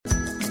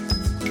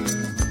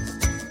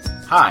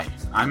Hi,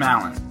 I'm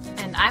Alan.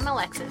 And I'm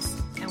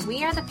Alexis, and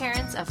we are the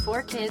parents of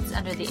 4 kids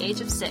under the age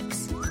of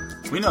 6.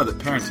 We know that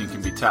parenting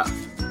can be tough,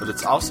 but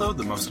it's also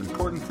the most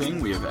important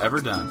thing we have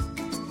ever done.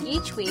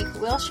 Each week,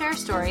 we'll share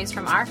stories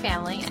from our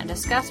family and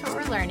discuss what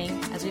we're learning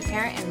as we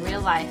parent in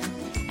real life.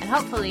 And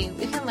hopefully,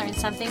 we can learn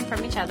something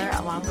from each other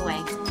along the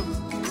way.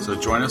 So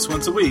join us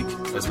once a week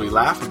as we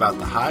laugh about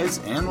the highs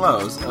and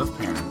lows of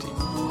parenting.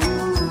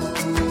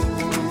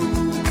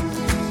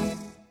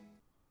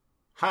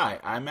 Hi,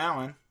 I'm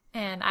Alan.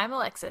 And I'm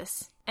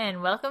Alexis.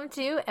 And welcome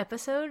to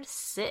episode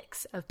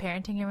 6 of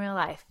Parenting in Real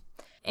Life.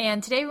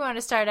 And today we want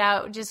to start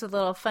out just with a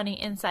little funny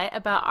insight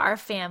about our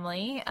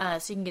family, so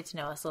you can get to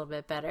know us a little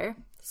bit better.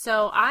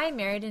 So I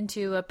married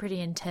into a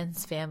pretty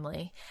intense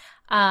family.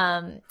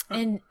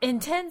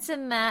 Intense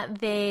in that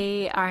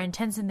they are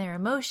intense in their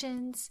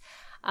emotions,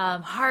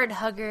 hard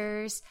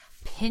huggers,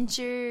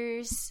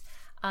 pinchers.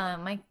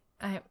 My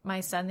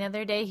son the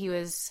other day, he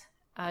was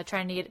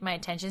trying to get my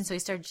attention, so he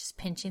started just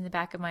pinching the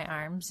back of my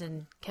arms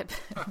and kept...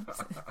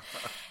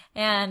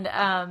 And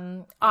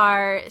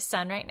our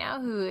son right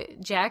now,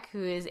 Jack,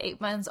 who is 8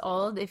 months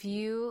old, if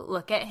you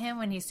look at him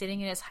when he's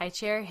sitting in his high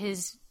chair,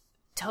 his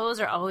toes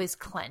are always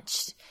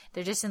clenched.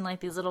 They're just in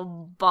like these little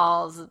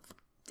balls of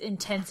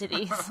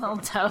intensity, his little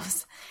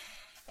toes.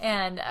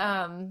 And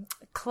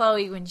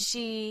Chloe, when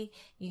you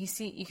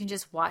can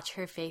just watch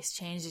her face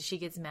change if she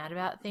gets mad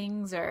about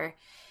things or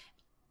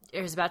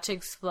is about to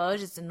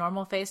explode. It's a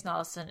normal face, and all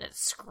of a sudden it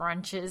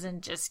scrunches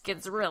and just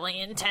gets really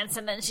intense,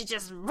 and then she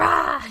just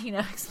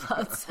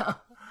explodes. So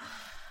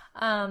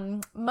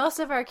most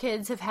of our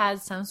kids have had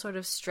some sort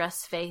of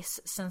stress face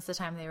since the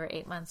time they were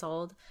 8 months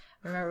old.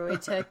 Remember, we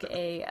took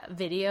a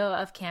video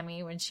of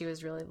Cammie when she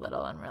was really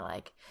little, and we're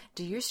like,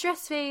 do your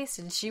stress face,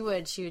 and she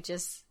would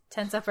just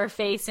tense up her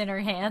face in her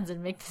hands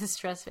and make this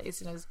stress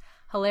face, and it was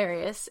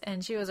hilarious.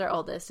 And she was our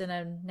oldest,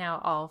 and now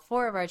all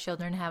 4 of our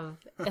children have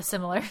a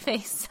similar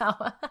face. So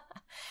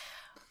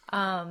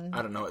I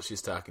don't know what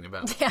she's talking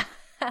about. Yeah,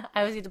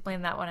 I always get to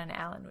blame that one on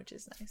Alan, which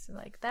is nice. I'm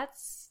like,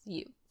 that's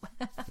you.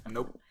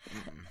 Nope.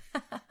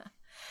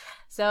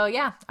 So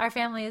yeah, our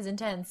family is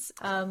intense,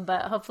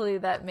 but hopefully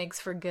that makes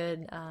for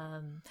good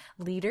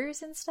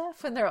leaders and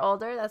stuff when they're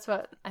older. That's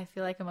what I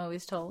feel like I'm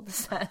always told,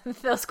 is that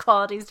those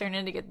qualities turn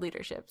into good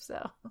leadership.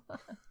 So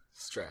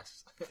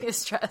Stress.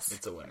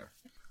 It's a winner.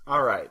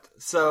 All right.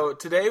 So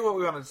today what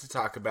we wanted to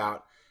talk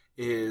about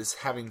is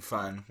having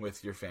fun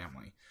with your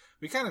family.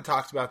 We kind of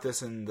talked about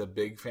this in the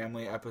big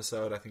family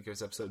episode. I think it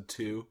was episode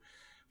 2.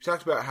 We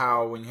talked about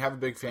how when you have a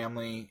big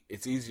family,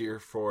 it's easier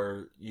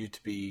for you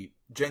to be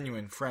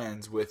genuine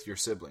friends with your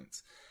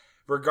siblings.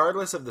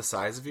 Regardless of the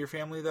size of your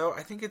family, though,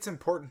 I think it's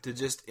important to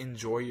just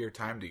enjoy your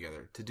time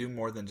together, to do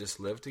more than just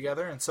live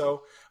together. And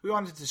so we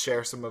wanted to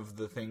share some of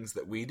the things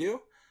that we do.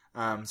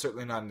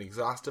 Certainly not an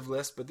exhaustive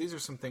list, but these are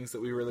some things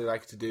that we really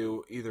like to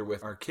do either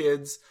with our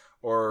kids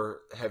or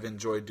have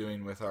enjoyed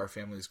doing with our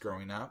families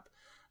growing up.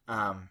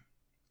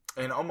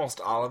 And almost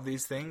all of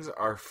these things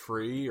are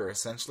free or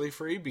essentially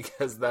free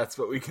because that's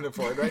what we can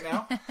afford right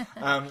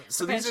now.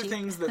 So these are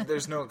things that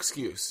there's no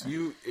excuse.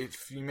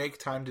 If you make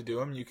time to do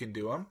them, you can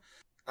do them.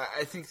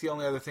 I think the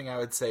only other thing I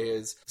would say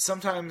is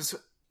sometimes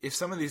if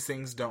some of these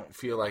things don't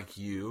feel like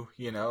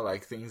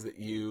like things that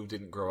you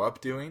didn't grow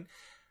up doing,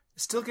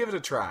 still give it a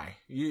try.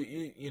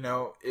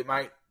 It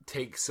might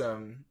take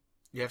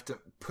you have to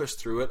push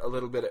through it a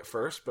little bit at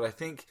first, but I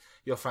think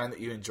you'll find that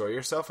you enjoy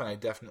yourself, and I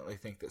definitely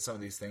think that some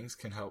of these things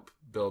can help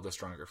build a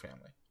stronger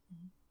family.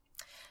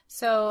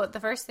 So the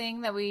first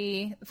thing that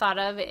we thought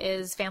of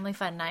is Family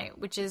Fun Night,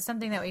 which is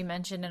something that we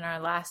mentioned in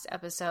our last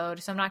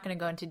episode, so I'm not going to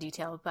go into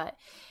detail, but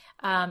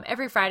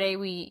every Friday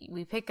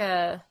we pick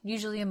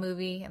usually a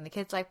movie, and the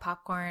kids like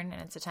popcorn,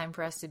 and it's a time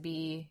for us to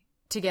be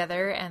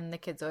together, and the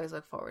kids always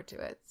look forward to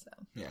it. So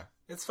yeah,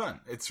 it's fun.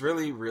 It's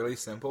really, really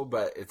simple,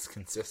 but it's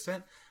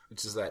consistent,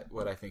 which is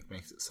what I think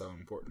makes it so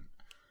important.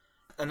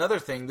 Another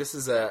thing, this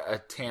is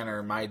a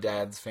Tanner, my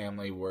dad's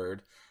family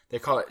word. They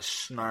call it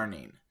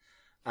schnarning.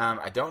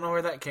 I don't know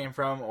where that came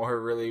from or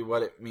really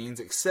what it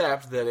means,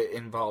 except that it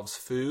involves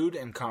food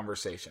and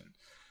conversation.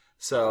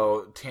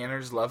 So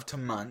Tanners love to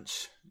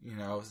munch.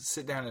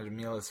 Sit down at a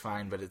meal is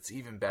fine, but it's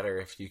even better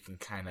if you can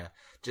kind of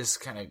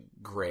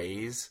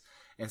graze.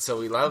 And so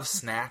we love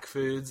snack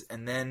foods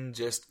and then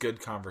just good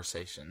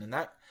conversation. And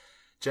that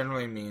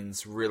generally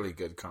means really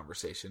good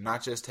conversation.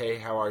 Not just, hey,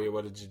 how are you?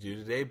 What did you do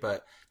today?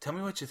 But tell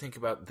me what you think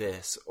about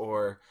this.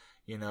 Or,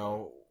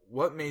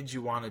 what made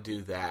you want to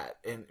do that?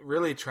 And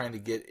really trying to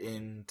get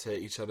into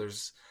each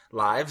other's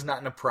lives, not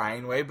in a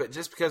prying way, but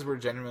just because we're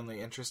genuinely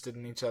interested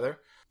in each other.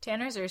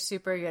 Tanners are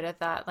super good at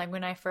that. Like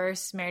when I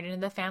first married into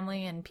the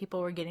family and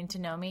people were getting to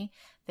know me,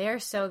 they are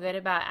so good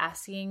about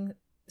asking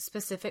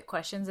specific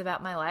questions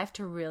about my life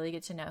to really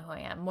get to know who I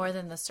am, more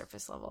than the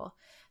surface level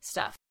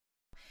stuff.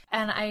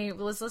 And I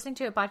was listening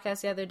to a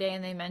podcast the other day,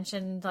 and they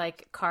mentioned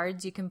like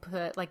cards you can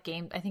put, like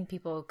game. I think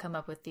people come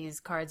up with these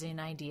cards and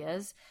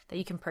ideas that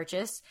you can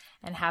purchase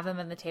and have them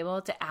on the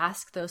table to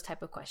ask those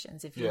type of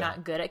questions if you're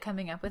not good at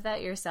coming up with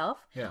that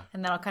yourself. Yeah.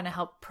 And that'll kind of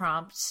help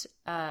prompt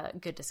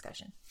good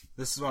discussion.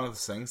 This is one of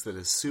those things that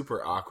is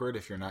super awkward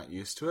if you're not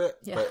used to it.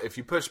 Yeah. But if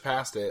you push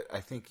past it, I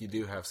think you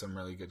do have some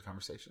really good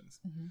conversations.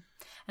 Mm-hmm.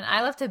 And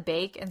I love to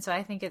bake, and so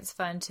I think it's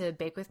fun to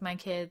bake with my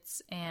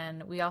kids.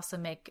 And we also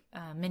make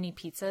mini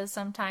pizzas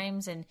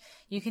sometimes, and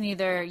you can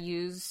either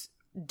use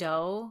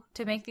dough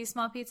to make these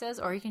small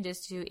pizzas, or you can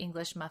just do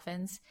English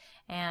muffins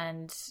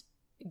and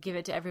give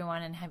it to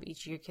everyone and have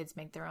each of your kids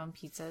make their own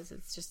pizzas.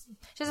 It's just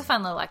a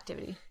fun little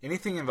activity.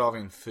 Anything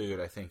involving food,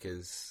 I think,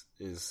 is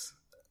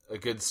a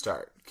good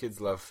start.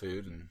 Kids love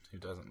food, and who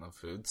doesn't love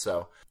food?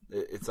 So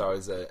it's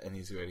always an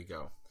easy way to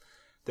go.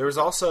 There was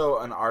also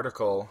an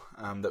article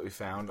that we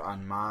found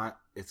on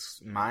it's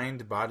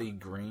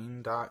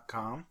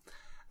mindbodygreen.com,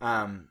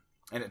 and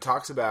it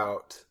talks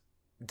about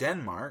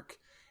Denmark.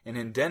 And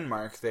in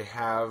Denmark, they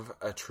have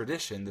a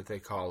tradition that they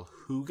call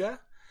hygge,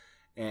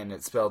 and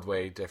it's spelled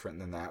way different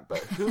than that.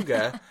 But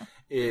hygge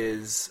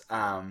is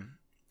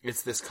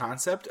it's this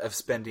concept of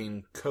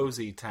spending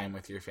cozy time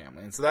with your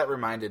family. And so that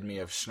reminded me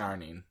of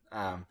Snarning.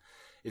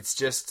 It's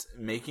just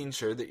making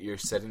sure that you're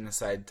setting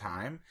aside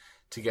time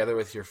together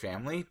with your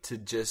family to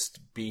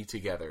just be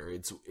together.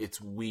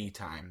 It's we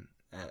time.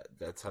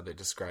 That's how they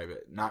describe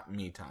it, not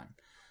me time.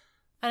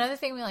 Another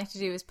thing we like to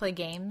do is play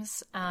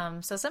games.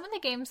 So some of the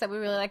games that we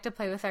really like to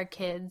play with our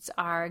kids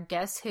are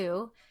Guess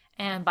Who.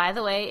 And by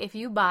the way, if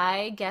you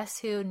buy Guess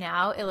Who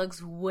now, it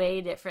looks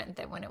way different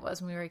than when it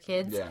was when we were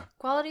kids. Yeah.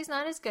 Quality's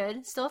not as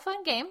good. Still a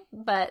fun game,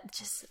 but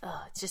it's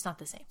just not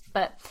the same.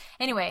 But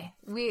anyway,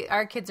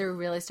 our kids are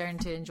really starting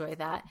to enjoy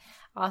that.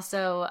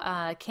 Also,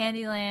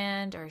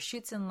 Candyland or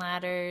Chutes and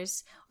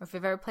Ladders, or if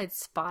you've ever played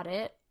Spot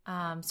It.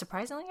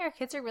 Surprisingly, our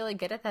kids are really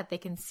good at that. They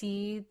can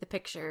see the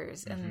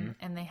pictures,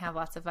 and they have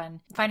lots of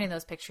fun finding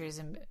those pictures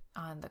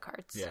on the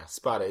cards. Yeah,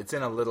 Spot It. It's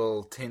in a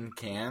little tin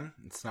can.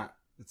 It's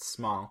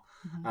small,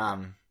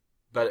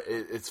 but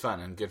it's fun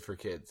and good for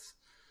kids.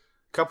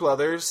 A couple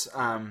others.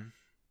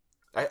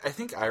 I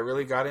think I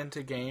really got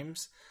into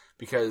games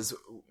because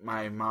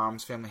my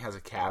mom's family has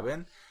a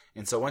cabin.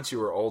 And so once you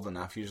were old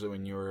enough, usually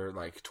when you were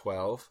like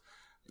 12,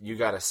 you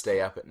got to stay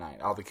up at night.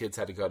 All the kids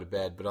had to go to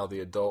bed, but all the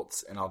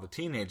adults and all the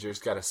teenagers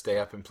got to stay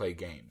up and play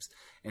games.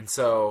 And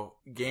so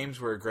games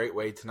were a great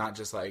way to not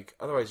just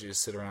otherwise you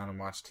just sit around and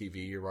watch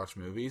TV or watch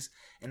movies.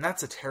 And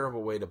that's a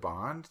terrible way to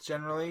bond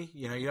generally.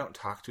 You don't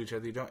talk to each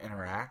other, you don't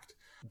interact.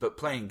 But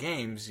playing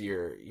games,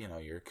 you're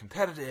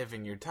competitive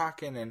and you're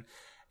talking.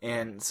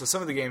 And so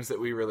some of the games that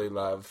we really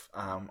love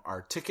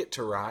are Ticket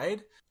to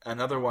Ride.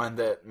 Another one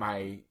that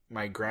my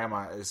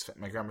grandma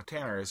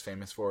Tanner is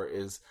famous for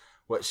is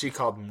what she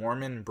called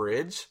Mormon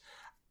Bridge.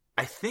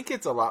 I think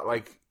it's a lot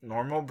like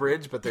normal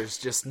bridge, but there's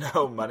just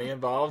no money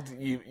involved.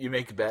 You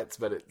make bets,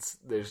 but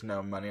there's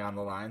no money on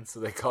the line, so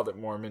they called it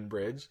Mormon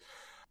Bridge.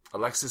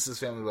 Alexis's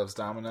family loves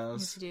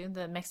dominoes. We do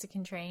the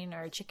Mexican Train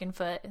or Chicken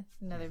Foot,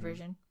 another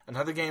version.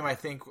 Another game I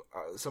think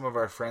some of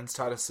our friends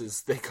taught us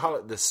is they call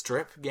it the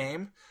strip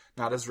game.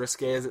 Not as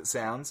risque as it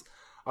sounds.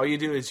 All you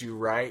do is you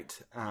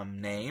write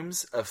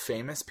names of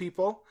famous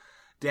people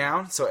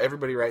down. So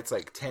everybody writes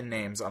 10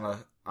 names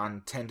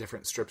on 10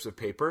 different strips of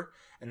paper,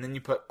 and then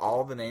you put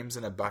all the names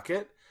in a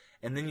bucket,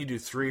 and then you do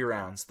 3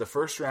 rounds. The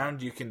first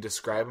round you can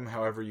describe them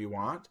however you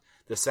want.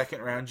 The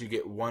second round you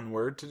get one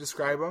word to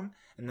describe them,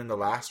 and then the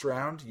last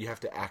round you have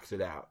to act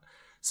it out.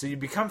 So you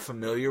become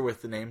familiar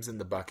with the names in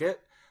the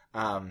bucket,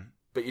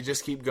 but you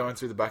just keep going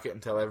through the bucket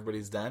until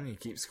everybody's done. You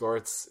keep score.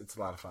 It's a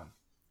lot of fun.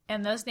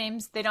 And those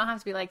names, they don't have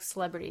to be like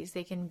celebrities.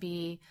 They can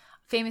be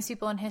famous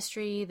people in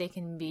history. They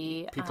can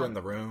be people in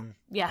the room.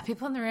 Yeah,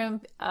 people in the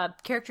room,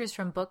 characters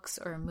from books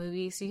or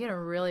movies. So you get a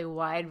really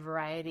wide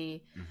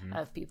variety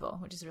of people,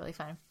 which is really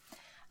fun.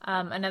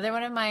 Another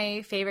one of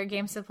my favorite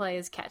games to play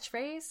is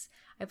Catchphrase.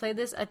 I played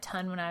this a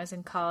ton when I was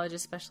in college,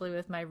 especially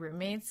with my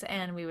roommates,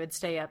 and we would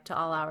stay up to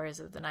all hours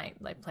of the night,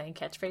 playing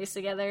Catchphrase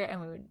together,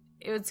 and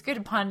it was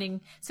good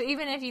bonding. So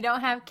even if you don't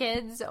have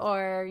kids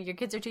or your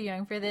kids are too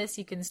young for this,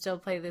 you can still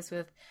play this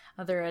with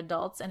other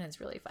adults, and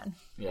it's really fun.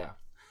 Yeah.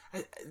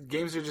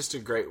 Games are just a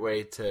great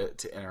way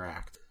to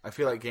interact. I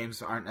feel like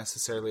games aren't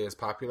necessarily as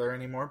popular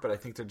anymore, but I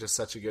think they're just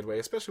such a good way,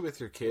 especially with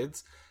your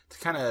kids, to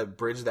kind of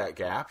bridge that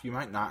gap. You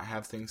might not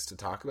have things to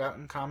talk about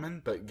in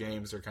common, but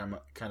games are kind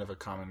of a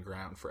common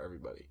ground for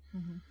everybody.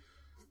 Mm-hmm.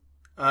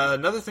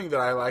 Another thing that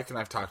I like, and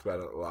I've talked about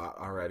it a lot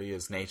already,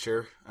 is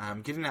nature.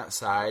 Getting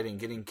outside and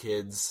getting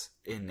kids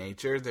in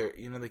nature.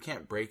 They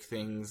can't break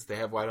things. They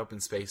have wide open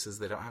spaces.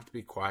 They don't have to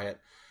be quiet.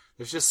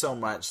 There's just so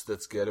much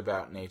that's good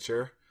about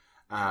nature.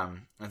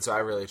 And so I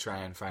really try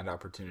and find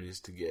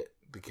opportunities to get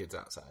the kids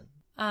outside.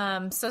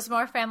 So some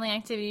more family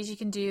activities you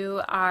can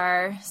do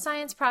are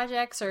science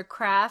projects or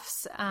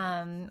crafts.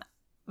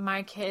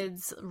 My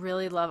kids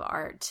really love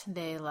art.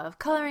 They love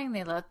coloring.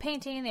 They love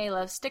painting. They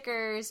love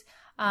stickers.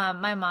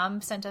 My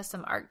mom sent us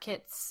some art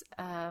kits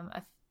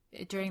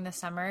during the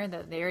summer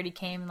that they already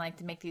came like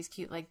to make these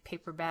cute like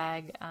paper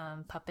bag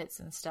puppets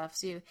and stuff.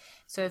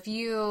 So if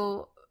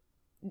you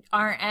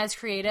aren't as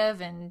creative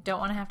and don't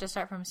want to have to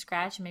start from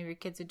scratch, maybe your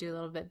kids would do a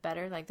little bit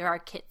better. Like there are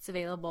kits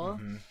available,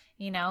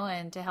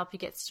 and to help you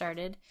get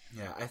started.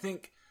 Yeah, I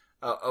think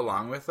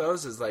along with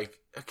those is like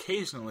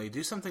occasionally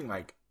do something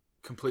like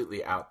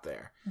completely out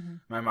there.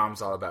 My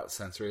mom's all about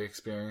sensory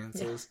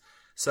experiences. Yeah.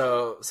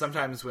 So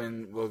sometimes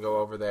when we'll go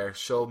over there,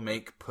 she'll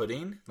make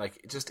pudding,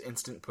 like just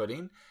instant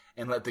pudding,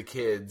 and let the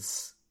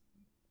kids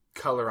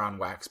color on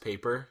wax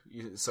paper.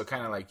 So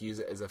kind of like use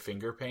it as a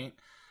finger paint.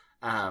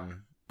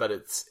 But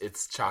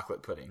it's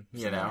chocolate pudding,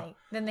 you know?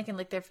 Then they can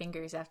lick their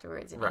fingers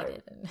afterwards and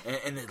eat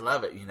it. And they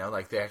love it,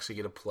 like they actually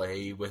get to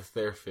play with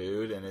their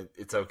food, and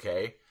it's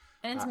okay.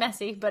 And it's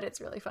messy, but it's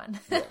really fun.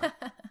 Yeah.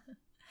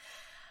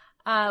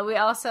 We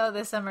also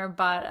this summer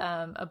bought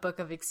a book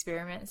of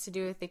experiments to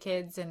do with the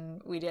kids,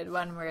 and we did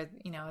one where,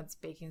 it's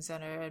baking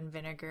soda and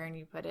vinegar, and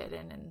you put it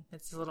in, and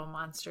it's little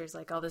monsters,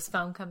 like all this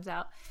foam comes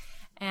out.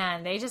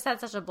 And they just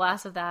had such a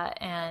blast with that,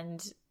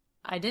 and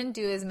I didn't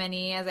do as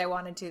many as I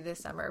wanted to this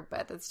summer,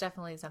 but that's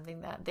definitely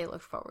something that they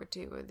look forward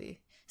to, with the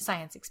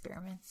science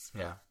experiments.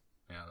 Yeah,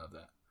 I love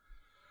that.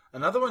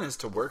 Another one is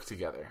to work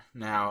together.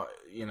 Now,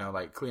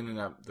 like cleaning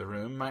up the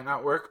room might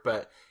not work,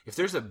 but if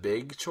there's a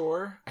big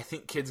chore, I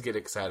think kids get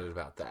excited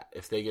about that.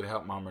 If they get to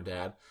help mom or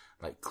dad,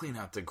 like clean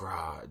out the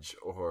garage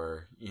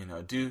or,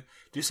 do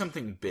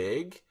something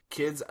big,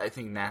 kids, I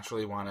think,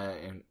 naturally want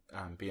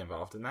to be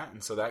involved in that.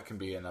 And so that can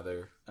be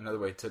another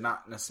way to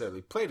not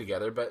necessarily play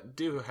together, but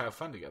do have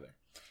fun together.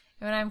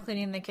 When I'm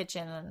cleaning the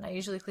kitchen, and I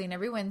usually clean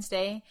every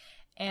Wednesday,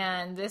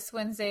 and this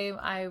Wednesday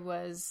I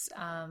was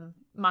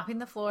mopping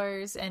the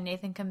floors, and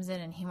Nathan comes in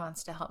and he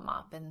wants to help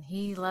mop, and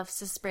he loves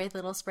to spray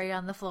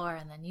on the floor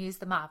and then use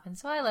the mop. And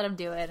so I let him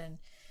do it, and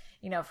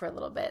for a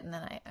little bit, and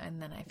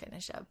then I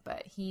finish up.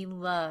 But he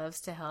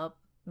loves to help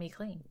me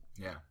clean.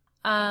 Yeah.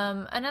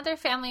 Another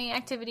family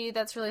activity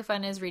that's really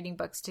fun is reading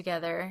books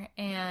together.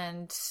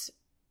 And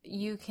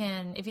you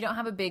can, if you don't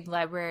have a big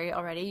library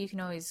already, you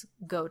can always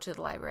go to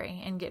the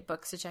library and get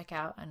books to check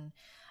out and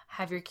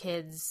have your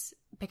kids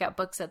pick out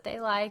books that they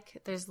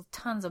like. There's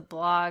tons of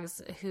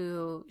blogs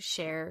who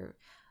share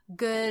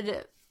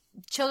good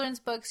children's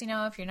books,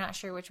 if you're not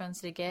sure which ones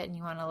to get and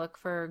you want to look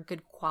for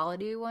good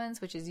quality ones,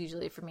 which is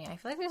usually for me. I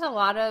feel like there's a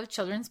lot of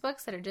children's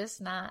books that are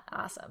just not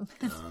awesome.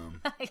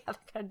 I got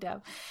kind of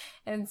dumb.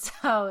 And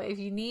so if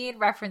you need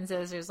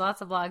references, there's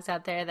lots of blogs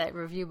out there that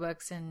review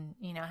books and,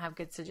 have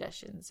good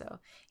suggestions. So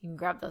you can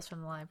grab those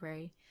from the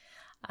library.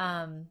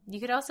 You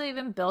could also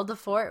even build a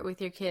fort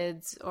with your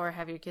kids or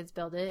have your kids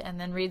build it and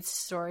then read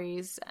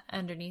stories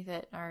underneath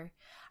it.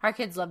 Our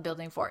kids love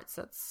building forts.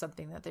 That's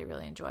something that they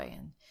really enjoy.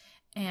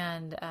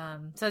 And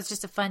so it's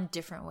just a fun,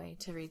 different way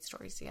to read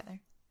stories together.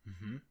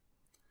 Mm-hmm.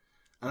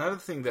 Another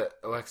thing that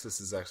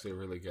Alexis is actually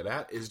really good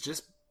at is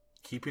just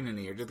keeping an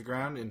ear to the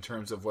ground in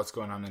terms of what's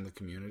going on in the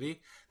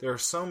community. There are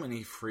so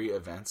many free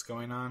events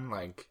going on.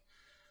 Like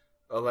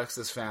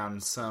Alexis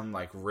found some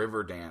like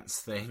river dance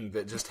thing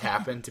that just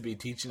happened to be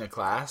teaching a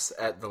class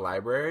at the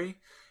library.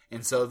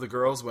 And so the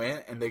girls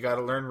went and they got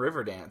to learn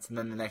river dance. And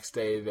then the next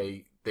day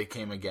they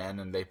came again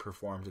and they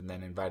performed and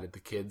then invited the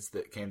kids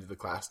that came to the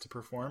class to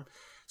perform.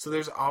 So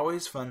there's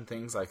always fun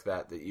things like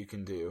that you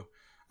can do.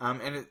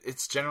 And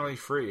it's generally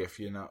free if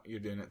you're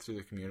doing it through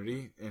the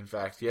community. In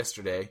fact,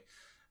 yesterday,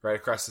 right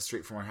across the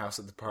street from our house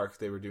at the park,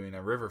 they were doing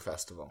a river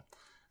festival,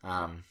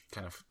 kind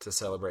of to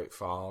celebrate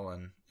fall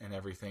and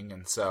everything.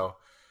 And so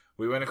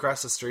we went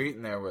across the street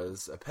and there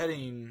was a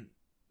petting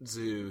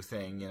zoo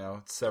thing,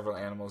 several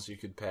animals you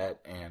could pet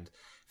and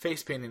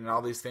face painting and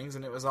all these things.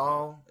 And it was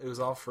all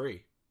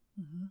free.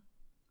 Mm-hmm.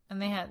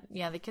 And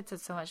the kids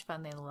had so much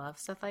fun. They love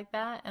stuff like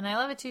that. And I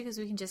love it too because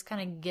we can just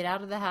kind of get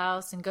out of the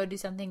house and go do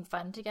something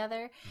fun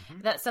together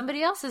that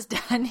somebody else has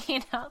done,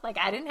 Like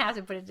I didn't have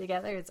to put it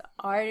together. It's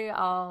already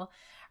all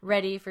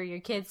ready for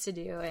your kids to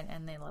do,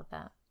 and they love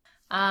that.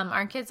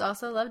 Our kids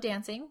also love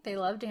dancing. They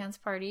love dance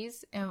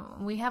parties.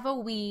 And we have a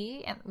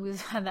Wii, and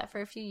we've had that for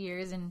a few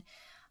years. And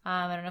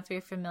I don't know if you're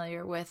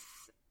familiar with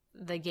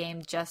the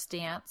game Just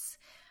Dance.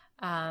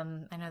 I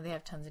know they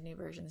have tons of new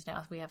versions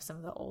now. We have some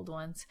of the old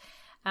ones.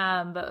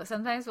 But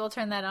sometimes we'll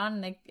turn that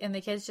on and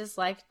the kids just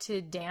like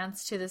to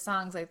dance to the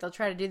songs. Like they'll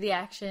try to do the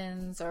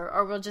actions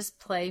or we'll just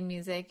play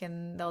music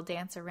and they'll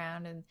dance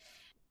around, and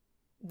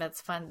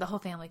that's fun. The whole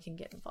family can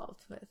get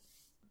involved with.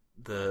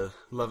 The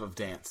love of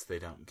dance they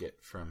don't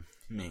get from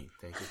me.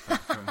 They get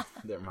that from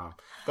their mom.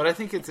 But I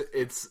think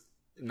it's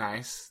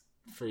nice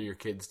for your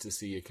kids to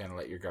see you kind of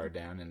let your guard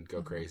down and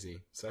go crazy.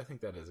 So I think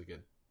that is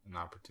an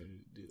opportunity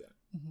to do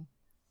that. Mm-hmm.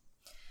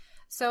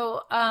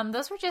 So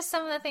those were just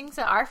some of the things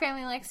that our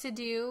family likes to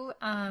do,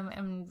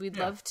 and we'd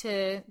love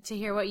to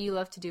hear what you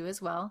love to do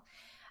as well.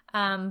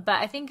 But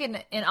I think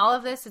in all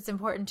of this, it's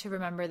important to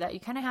remember that you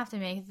kind of have to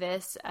make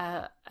this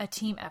a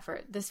team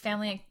effort. These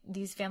family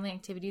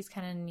activities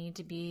kind of need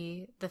to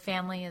be, the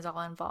family is all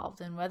involved,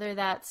 and whether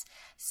that's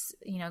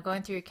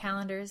going through your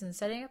calendars and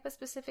setting up a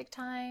specific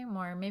time,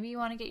 or maybe you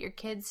want to get your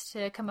kids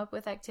to come up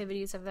with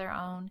activities of their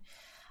own.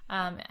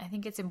 I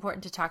think it's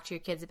important to talk to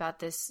your kids about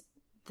this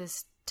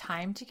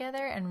time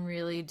together and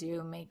really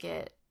do make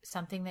it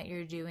something that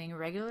you're doing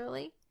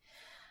regularly.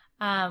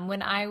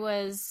 When I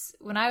was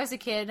a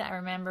kid, I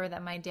remember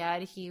that my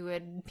dad, he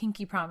would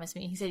pinky promise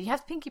me. He said, you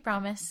have to pinky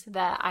promise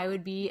that I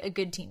would be a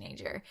good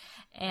teenager.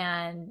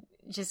 And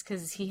just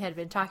because he had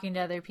been talking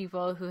to other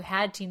people who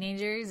had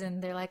teenagers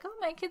and they're like, oh,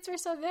 my kids were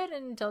so good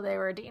until they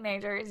were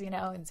teenagers,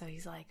 and so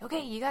he's like,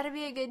 okay, you got to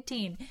be a good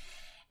teen.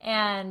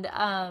 And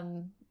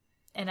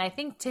I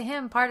think to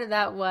him, part of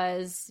that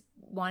was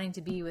wanting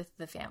to be with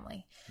the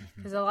family.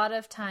 Because a lot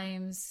of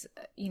times,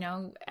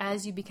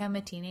 as you become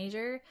a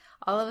teenager,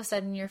 all of a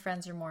sudden your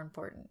friends are more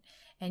important.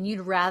 And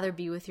you'd rather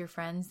be with your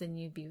friends than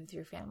you'd be with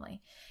your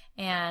family.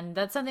 And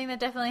that's something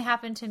that definitely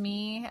happened to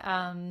me.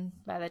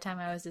 By the time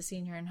I was a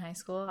senior in high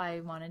school,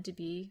 I wanted to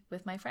be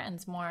with my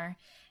friends more.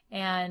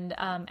 And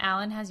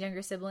Alan has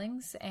younger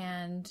siblings,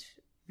 and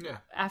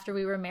after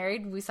we were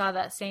married, we saw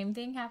that same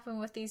thing happen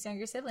with these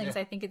younger siblings.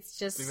 I think it's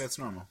just... I think that's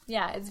normal.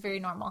 Yeah, it's very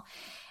normal.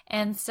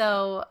 And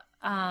so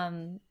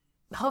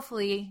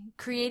hopefully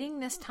creating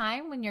this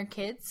time when your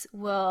kids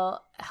will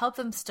help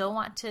them still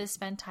want to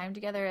spend time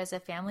together as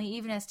a family,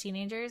 even as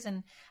teenagers.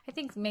 And I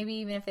think maybe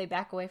even if they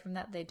back away from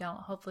that, they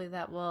don't. Hopefully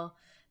they'll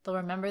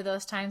remember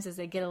those times as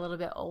they get a little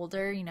bit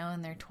older,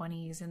 in their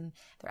 20s, and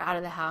they're out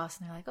of the house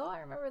and they're like, oh, I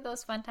remember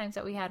those fun times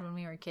that we had when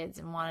we were kids,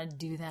 and want to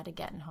do that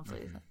again. And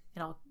hopefully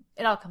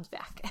it all comes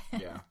back.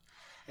 Yeah.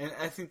 And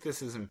I think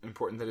this is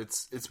important, that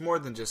it's more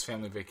than just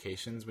family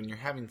vacations. When you're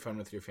having fun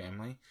with your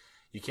family,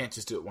 you can't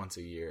just do it once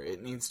a year.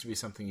 It needs to be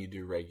something you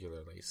do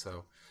regularly.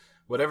 So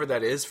whatever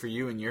that is for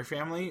you and your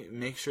family,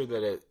 make sure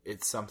that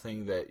it's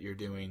something that you're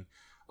doing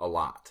a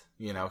lot,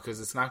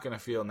 because it's not going to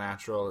feel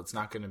natural. It's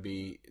not going to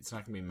be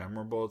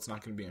memorable. It's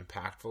not going to be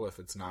impactful if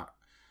it's not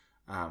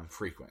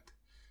frequent.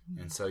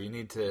 Mm-hmm. And so you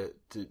need to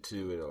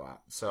do it a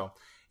lot. So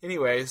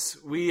anyways,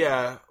 we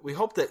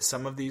hope that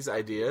some of these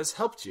ideas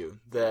helped you,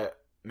 that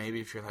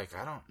maybe if you're like,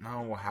 I don't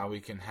know how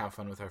we can have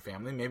fun with our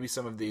family, maybe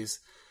some of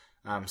these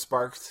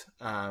sparked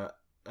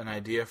an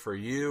idea for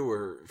you,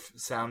 or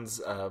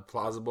sounds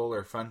plausible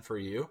or fun for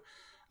you.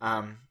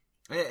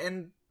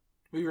 And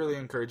we really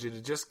encourage you to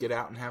just get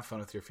out and have fun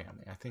with your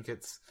family. I think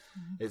it's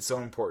so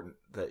important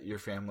that your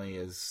family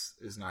is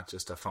not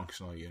just a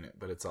functional unit,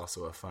 but it's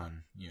also a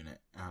fun unit.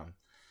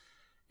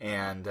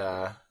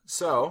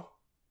 So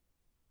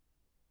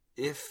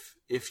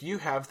if you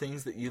have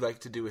things that you like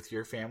to do with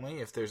your family,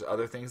 if there's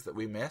other things that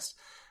we missed,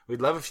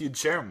 we'd love if you'd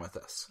share them with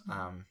us.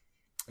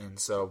 And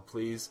so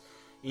please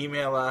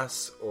email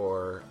us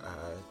or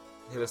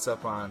hit us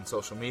up on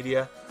social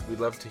media. We'd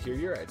love to hear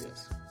your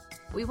ideas.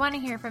 We want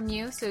to hear from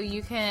you, so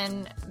you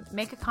can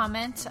make a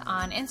comment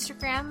on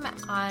Instagram,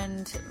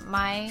 on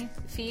my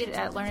feed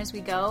at Learn As We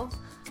Go,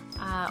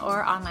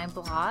 or on my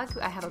blog.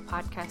 I have a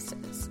podcast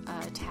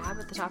tab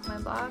at the top of my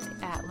blog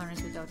at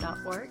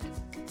learnaswego.org.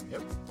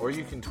 Yep. Or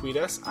you can tweet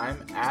us.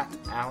 I'm at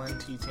Alan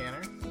T.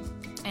 Tanner.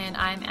 And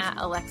I'm at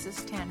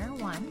Alexis Tanner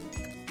 1.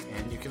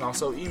 And you can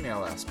also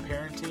email us,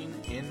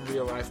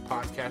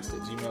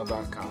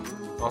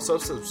 parentinginreallifepodcast@gmail.com. Also,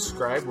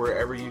 subscribe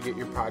wherever you get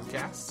your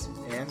podcasts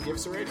and give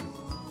us a rating.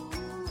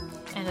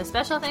 And a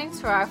special thanks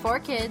for our 4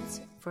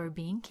 kids for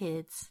being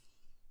kids.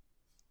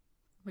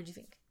 What'd you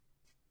think?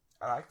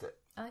 I liked it.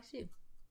 I liked you.